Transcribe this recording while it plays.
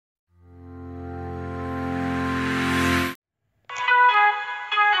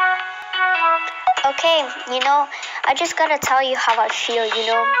Okay, I just gotta tell you how I feel,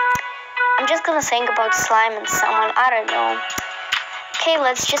 I'm just gonna think about slime and someone, I don't know. Okay,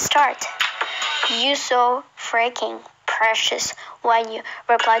 let's just start. You so freaking precious when you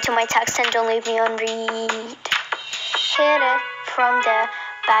reply to my text and don't leave me on read. Hit it from the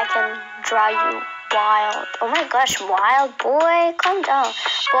back and dry you wild. Oh my gosh, wild boy, calm down.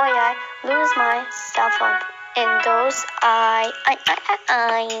 Boy, I lose myself up in those eyes.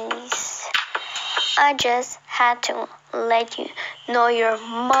 I just had to let you know you're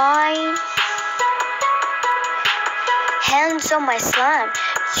mine. Hands on my slime,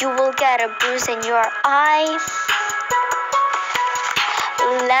 you will get a bruise in your eye.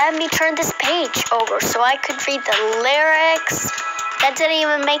 Let me turn this page over so I could read the lyrics. That didn't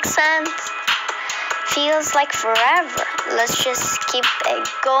even make sense. Feels like forever. Let's just keep it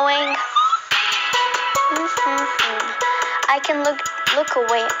going. I can look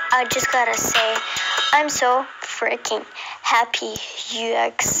away. I just gotta say, I'm so freaking happy you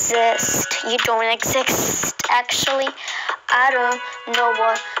exist. You don't exist, actually. I don't know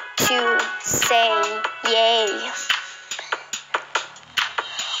what to say. Yay.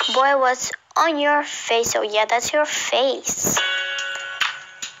 Boy, what's on your face? Oh yeah, that's your face.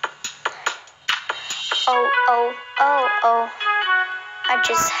 Oh. I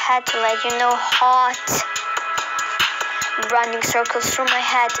just had to let you know, hot. Running circles through my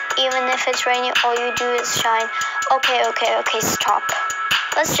head. Even if it's raining, all you do is shine. Okay, stop.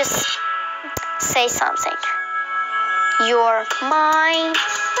 Let's just say something. You're mine.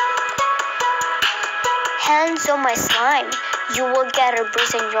 Hands on my slime. You will get a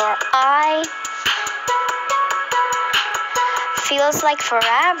bruise in your eye. Feels like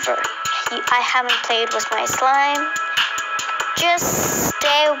forever. I haven't played with my slime. Just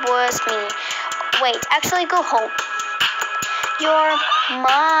stay with me. Wait, actually go home. You're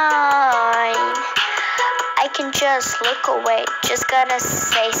mine. I can just look away. Just gotta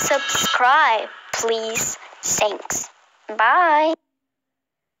say subscribe, please. Thanks. Bye.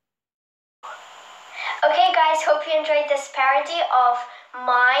 Okay guys, hope you enjoyed this parody of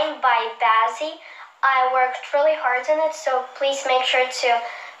Mine by Bazzi. I worked really hard on it, so please make sure to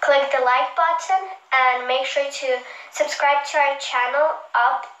click the like button and make sure to subscribe to our channel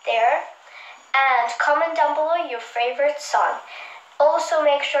up there and comment down below your favorite song. Also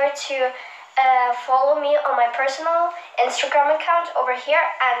make sure to follow me on my personal Instagram account over here,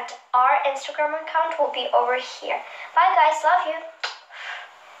 and our Instagram account will be over here. Bye guys, love you.